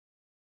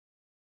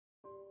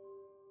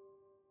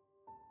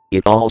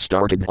It all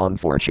started on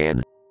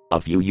 4chan. A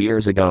few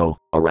years ago,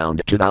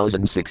 around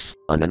 2006,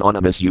 an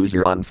anonymous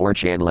user on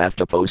 4chan left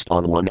a post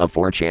on one of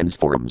 4chan's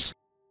forums.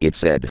 It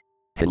said,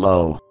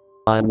 "Hello.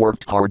 I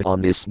worked hard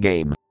on this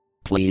game.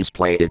 Please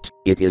play it,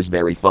 it is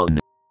very fun."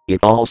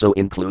 It also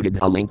included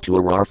a link to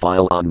a RAR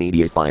file on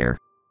Mediafire.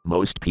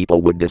 Most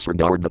people would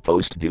disregard the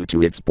post due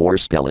to its poor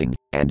spelling,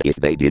 and if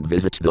they did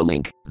visit the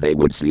link, they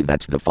would see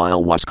that the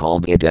file was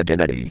called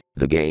Eddy,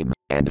 the game,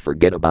 and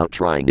forget about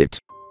trying it.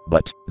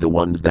 But the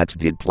ones that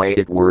did play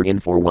it were in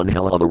for one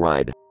hell of a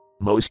ride.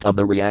 Most of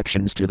the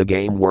reactions to the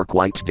game were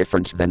quite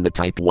different than the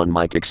type one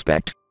might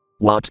expect.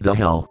 "What the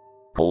hell?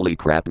 Holy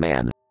crap,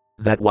 man.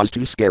 That was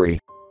too scary.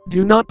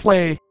 Do not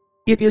play.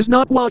 It is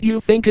not what you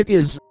think it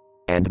is."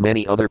 And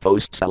many other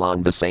posts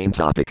along the same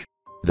topic.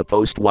 The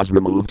post was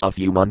removed a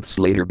few months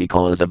later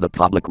because of the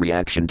public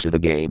reaction to the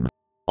game.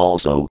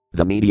 Also,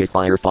 the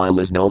Mediafire file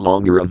is no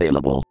longer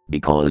available,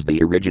 because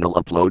the original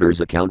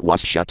uploader's account was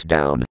shut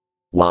down.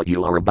 What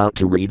you are about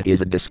to read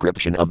is a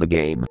description of the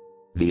game.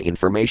 The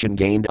information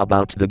gained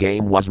about the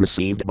game was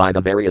received by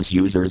the various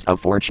users of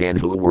 4chan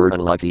who were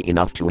unlucky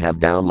enough to have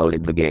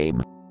downloaded the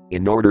game.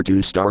 In order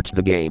to start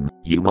the game,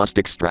 you must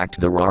extract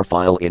the RAR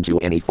file into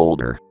any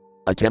folder.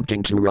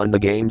 Attempting to run the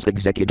game's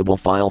executable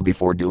file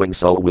before doing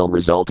so will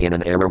result in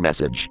an error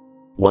message.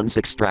 Once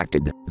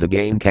extracted, the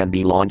game can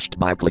be launched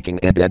by clicking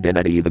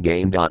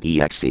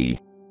eddy.thegame.exe.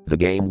 The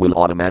game will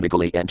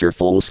automatically enter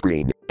full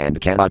screen,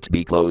 and cannot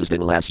be closed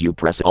unless you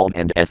press Alt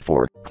and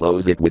F4,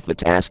 close it with the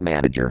task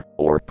manager,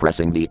 or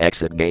pressing the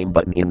exit game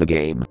button in the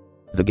game.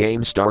 The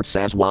game starts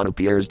as what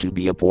appears to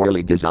be a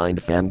poorly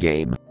designed fan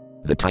game.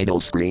 The title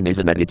screen is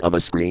an edit of a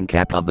screen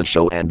cap of the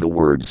show, and the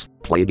words,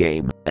 "Play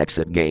Game,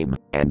 Exit Game,"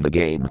 and "The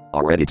Game"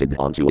 are edited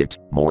onto it,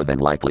 more than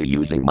likely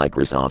using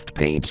Microsoft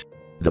Paint.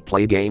 The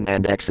Play Game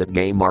and Exit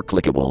Game are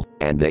clickable,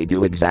 and they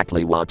do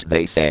exactly what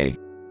they say.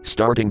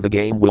 Starting the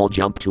game will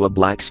jump to a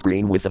black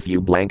screen with a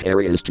few blank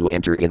areas to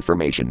enter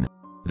information.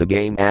 The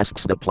game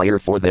asks the player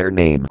for their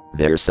name,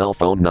 their cell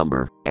phone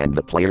number, and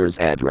the player's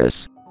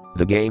address.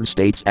 The game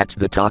states at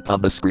the top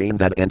of the screen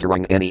that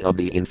entering any of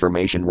the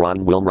information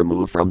wrong will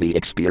remove from the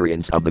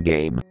experience of the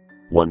game.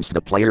 Once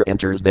the player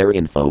enters their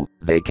info,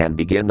 they can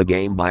begin the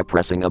game by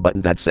pressing a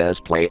button that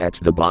says play at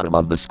the bottom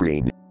of the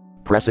screen.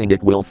 Pressing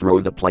it will throw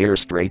the player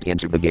straight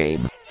into the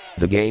game.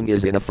 The game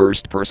is in a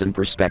first-person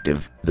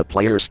perspective. The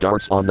player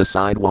starts on the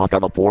sidewalk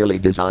of a poorly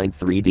designed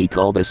 3D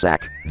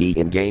cul-de-sac. The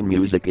in-game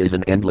music is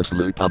an endless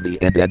loop of the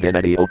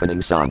Eddy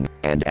opening song,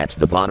 and at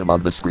the bottom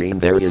of the screen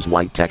there is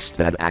white text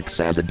that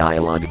acts as a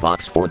dialogue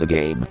box for the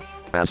game.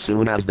 As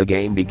soon as the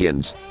game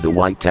begins, the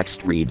white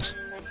text reads,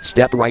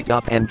 "Step right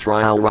up and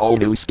try our all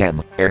new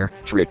scam,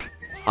 trick.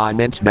 I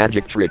meant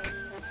magic trick.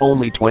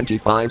 Only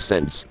 25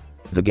 cents.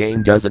 The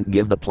game doesn't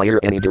give the player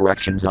any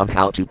directions of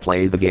how to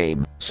play the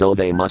game, so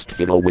they must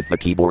fiddle with the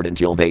keyboard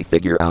until they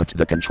figure out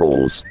the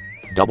controls.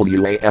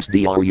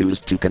 WASD are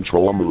used to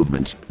control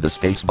movement, the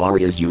spacebar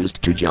is used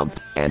to jump,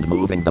 and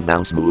moving the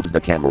mouse moves the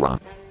camera.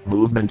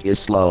 Movement is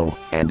slow,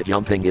 and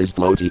jumping is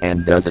floaty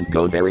and doesn't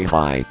go very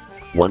high.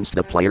 Once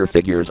the player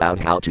figures out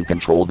how to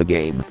control the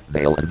game,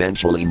 they'll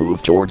eventually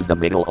move towards the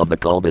middle of the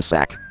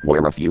cul-de-sac,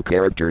 where a few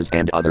characters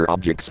and other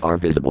objects are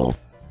visible.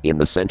 In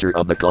the center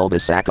of the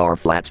cul-de-sac are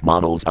flat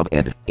models of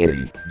Ed,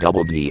 Eddy,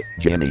 Double D,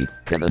 Jenny,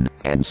 Kevin,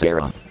 and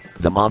Sarah.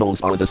 The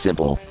models are the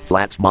simple,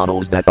 flat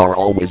models that are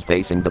always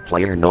facing the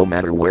player no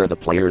matter where the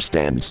player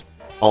stands.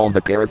 All the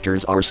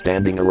characters are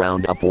standing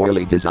around a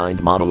poorly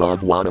designed model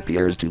of what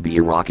appears to be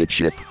a rocket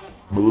ship.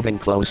 Moving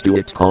close to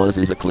it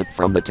causes a clip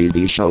from the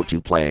TV show to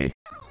play.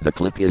 The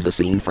clip is a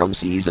scene from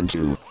Season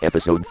 2,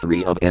 Episode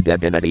 3 of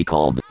Eddy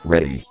called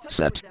Ready,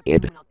 Set,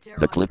 Ed.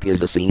 The clip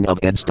is a scene of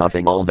Ed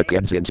stuffing all the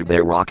kids into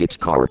their rocket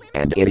car,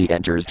 and Eddy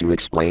enters to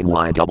explain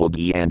why Double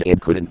D and Ed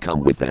couldn't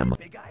come with them.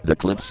 The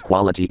clip's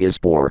quality is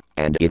poor,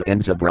 and it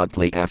ends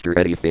abruptly after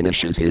Eddy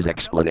finishes his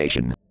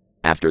explanation.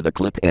 After the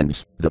clip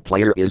ends, the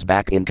player is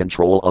back in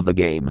control of the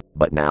game,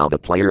 but now the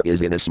player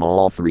is in a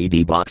small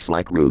 3D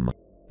box-like room.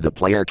 The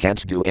player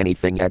can't do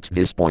anything at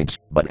this point,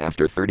 but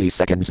after 30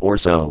 seconds or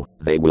so,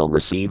 they will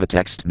receive a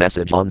text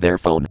message on their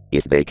phone,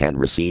 if they can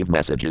receive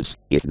messages.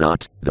 If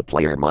not, the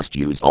player must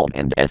use Alt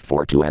and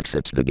F4 to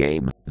exit the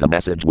game. The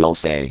message will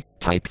say,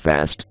 "Type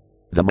fast."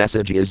 The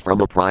message is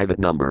from a private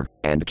number,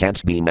 and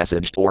can't be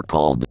messaged or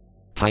called.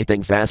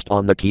 Typing fast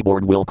on the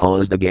keyboard will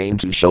cause the game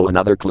to show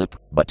another clip,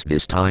 but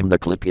this time the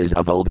clip is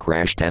of old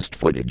crash test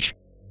footage.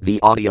 The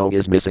audio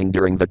is missing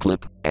during the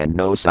clip, and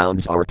no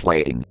sounds are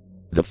playing.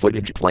 The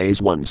footage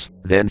plays once,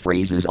 then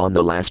freezes on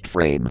the last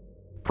frame.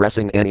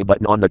 Pressing any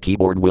button on the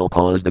keyboard will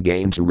cause the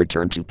game to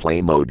return to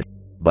play mode.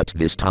 But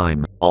this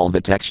time, all the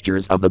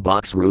textures of the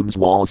box room's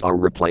walls are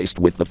replaced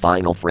with the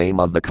final frame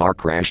of the car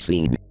crash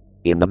scene.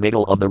 In the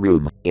middle of the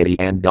room, Eddy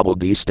and Double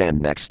D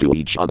stand next to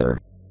each other.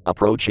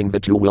 Approaching the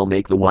two will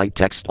make the white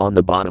text on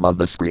the bottom of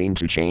the screen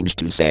to change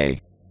to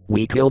say,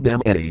 "We killed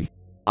them, Eddy.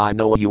 I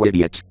know, you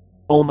idiot.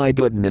 Oh my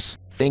goodness,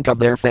 think of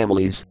their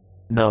families.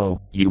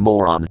 No, you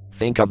moron,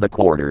 think of the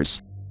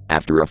quarters."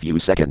 After a few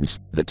seconds,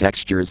 the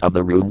textures of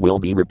the room will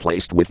be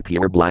replaced with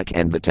pure black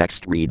and the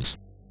text reads,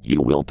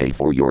 You will pay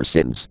for your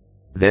sins.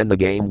 Then the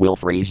game will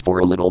freeze for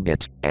a little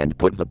bit, and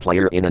put the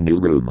player in a new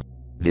room.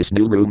 This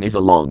new room is a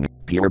long,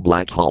 pure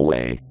black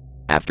hallway.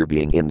 After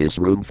being in this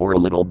room for a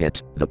little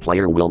bit, the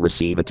player will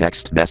receive a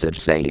text message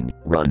saying,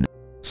 "Run."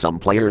 Some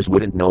players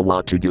wouldn't know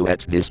what to do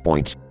at this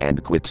point,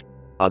 and quit.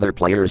 Other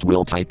players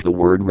will type the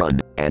word "run,"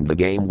 and the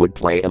game would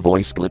play a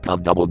voice clip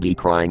of Double D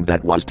crying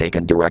that was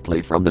taken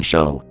directly from the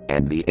show,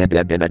 and the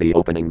Eddy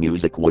opening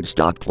music would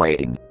stop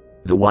playing.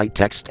 The white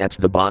text at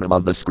the bottom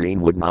of the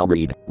screen would now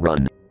read,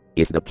 "Run."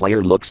 If the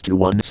player looks to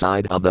one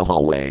side of the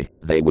hallway,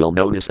 they will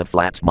notice a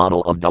flat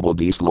model of Double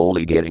D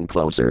slowly getting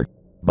closer.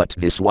 But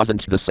this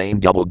wasn't the same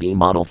Double D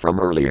model from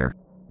earlier.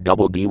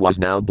 Double D was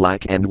now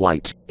black and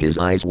white, his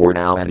eyes were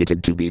now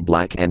edited to be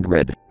black and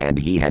red, and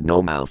he had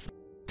no mouth.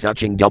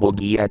 Touching Double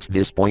D at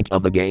this point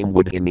of the game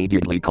would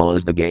immediately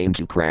cause the game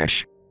to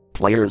crash.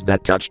 Players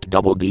that touched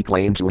Double D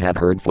claim to have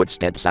heard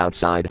footsteps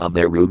outside of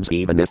their rooms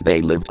even if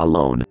they lived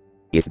alone.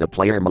 If the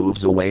player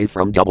moves away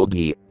from Double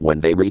D, when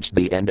they reach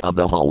the end of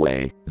the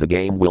hallway, the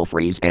game will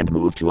freeze and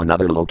move to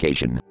another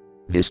location.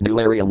 This new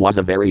area was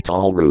a very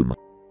tall room.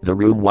 The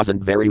room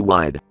wasn't very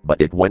wide, but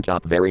it went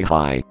up very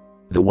high.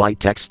 The white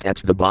text at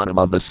the bottom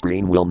of the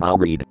screen will now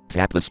read,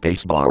 "Tap the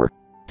spacebar."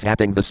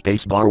 Tapping the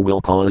spacebar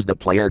will cause the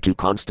player to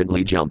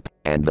constantly jump,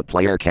 and the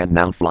player can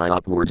now fly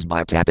upwards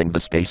by tapping the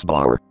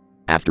spacebar.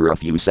 After a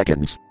few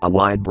seconds, a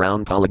wide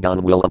brown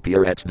polygon will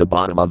appear at the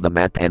bottom of the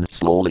map and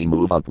slowly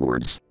move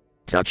upwards.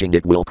 Touching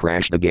it will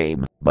crash the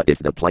game, but if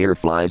the player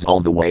flies all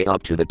the way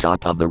up to the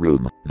top of the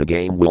room, the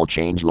game will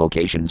change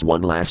locations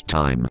one last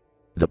time.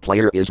 The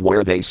player is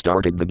where they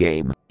started the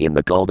game, in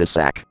the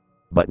cul-de-sac.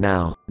 But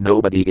now,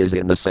 nobody is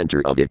in the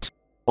center of it.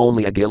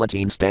 Only a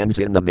guillotine stands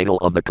in the middle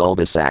of the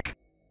cul-de-sac.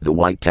 The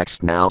white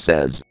text now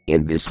says,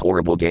 "In this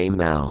horrible game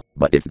now,"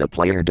 but if the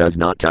player does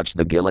not touch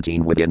the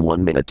guillotine within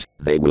 1 minute,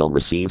 they will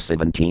receive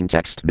 17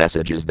 text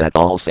messages that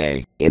all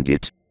say, "End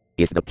it."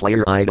 If the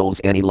player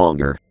idles any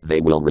longer,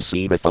 they will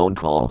receive a phone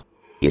call.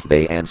 If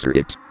they answer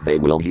it, they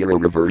will hear a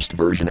reversed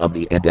version of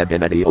the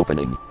Eddy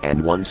opening,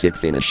 and once it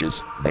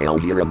finishes, they'll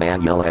hear a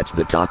man yell at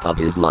the top of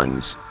his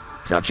lungs.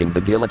 Touching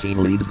the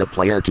guillotine leads the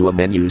player to a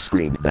menu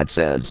screen that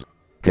says,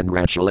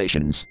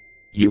 "Congratulations!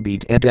 You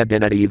beat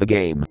Eddy the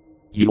game.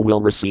 You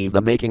will receive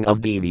the making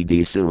of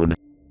DVD soon.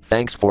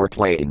 Thanks for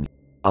playing,"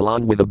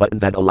 along with a button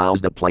that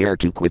allows the player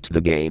to quit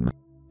the game.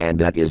 And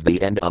that is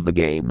the end of the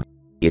game.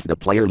 If the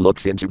player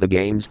looks into the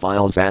game's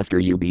files after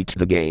you beat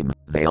the game,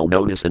 they'll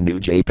notice a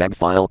new JPEG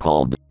file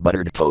called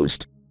Buttered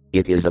Toast.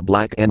 It is a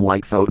black and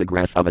white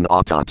photograph of an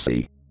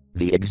autopsy.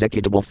 The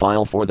executable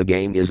file for the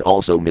game is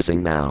also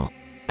missing now.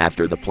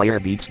 After the player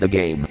beats the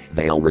game,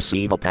 they'll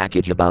receive a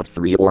package about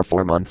 3 or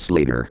 4 months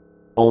later.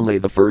 Only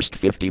the first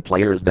 50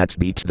 players that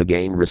beat the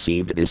game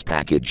received this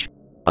package.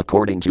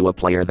 According to a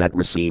player that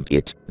received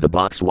it, the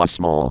box was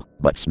small,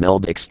 but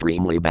smelled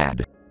extremely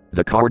bad.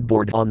 The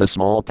cardboard on the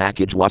small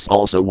package was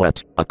also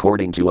wet,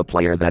 according to a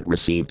player that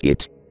received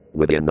it.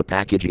 Within the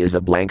package is a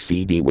blank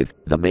CD with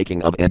 "The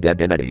Making of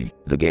Eddy,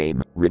 the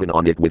game," written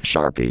on it with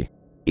Sharpie.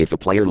 If a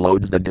player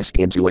loads the disc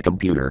into a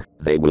computer,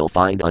 they will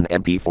find an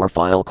MP4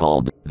 file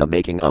called "The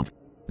Making of."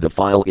 The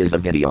file is a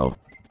video.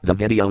 The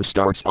video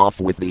starts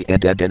off with the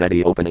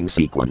Eddy opening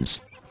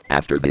sequence.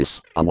 After this,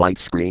 a white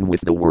screen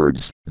with the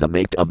words, "The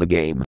make of the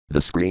game."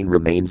 The screen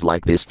remains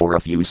like this for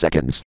a few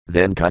seconds,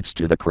 then cuts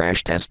to the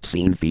crash test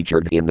scene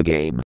featured in the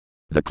game.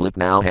 The clip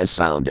now has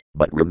sound,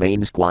 but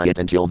remains quiet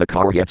until the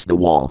car hits the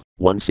wall.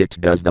 Once it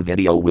does, the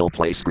video will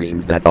play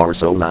screams that are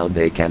so loud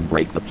they can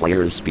break the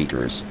player's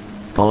speakers.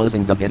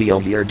 Pausing the video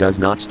here does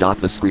not stop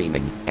the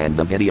screaming, and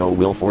the video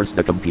will force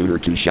the computer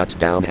to shut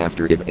down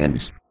after it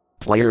ends.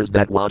 Players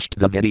that watched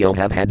the video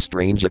have had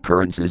strange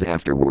occurrences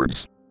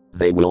afterwards.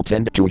 They will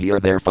tend to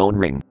hear their phone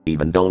ring,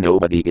 even though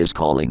nobody is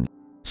calling.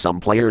 Some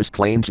players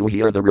claim to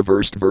hear the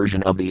reversed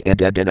version of the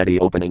Eddy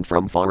opening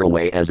from far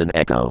away as an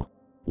echo.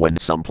 When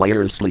some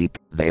players sleep,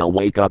 they'll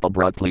wake up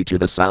abruptly to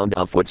the sound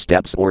of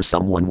footsteps or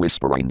someone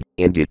whispering,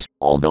 "End it,"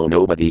 although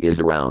nobody is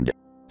around.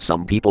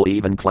 Some people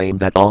even claim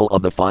that all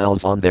of the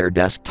files on their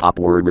desktop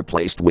were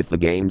replaced with the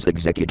game's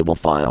executable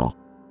file.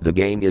 The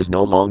game is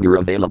no longer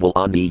available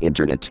on the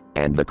internet,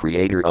 and the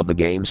creator of the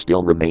game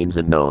still remains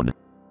unknown.